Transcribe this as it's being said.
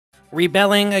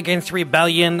rebelling against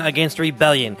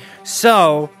rebellion.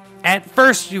 So, at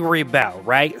first you rebel,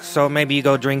 right? So maybe you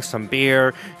go drink some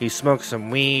beer, you smoke some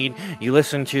weed, you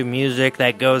listen to music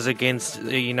that goes against,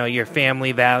 your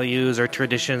family values or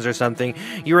traditions or something.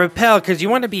 You rebel because you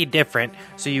want to be different,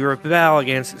 so you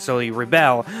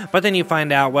rebel, but then you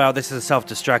find out, well, this is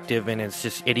self-destructive and it's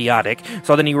just idiotic,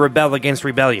 so then you rebel against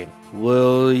rebellion.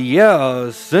 Well, yeah,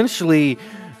 essentially,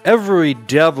 every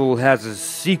devil has his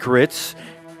secrets.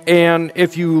 And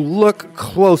if you look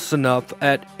close enough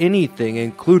at anything,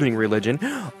 including religion,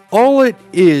 all it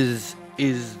is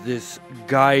this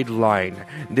guideline,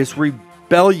 this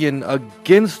rebellion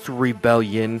against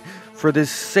rebellion for the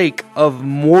sake of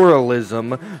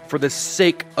moralism, for the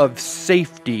sake of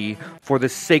safety, for the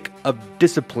sake of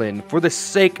discipline, for the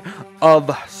sake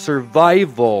of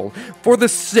survival, for the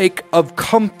sake of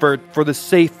comfort, for the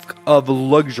sake of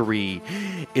luxury.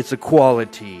 It's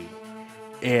equality.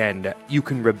 And you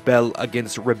can rebel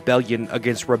against rebellion,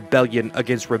 against rebellion,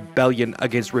 against rebellion,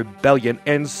 against rebellion,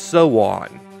 and so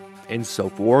on, and so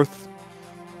forth,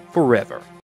 forever.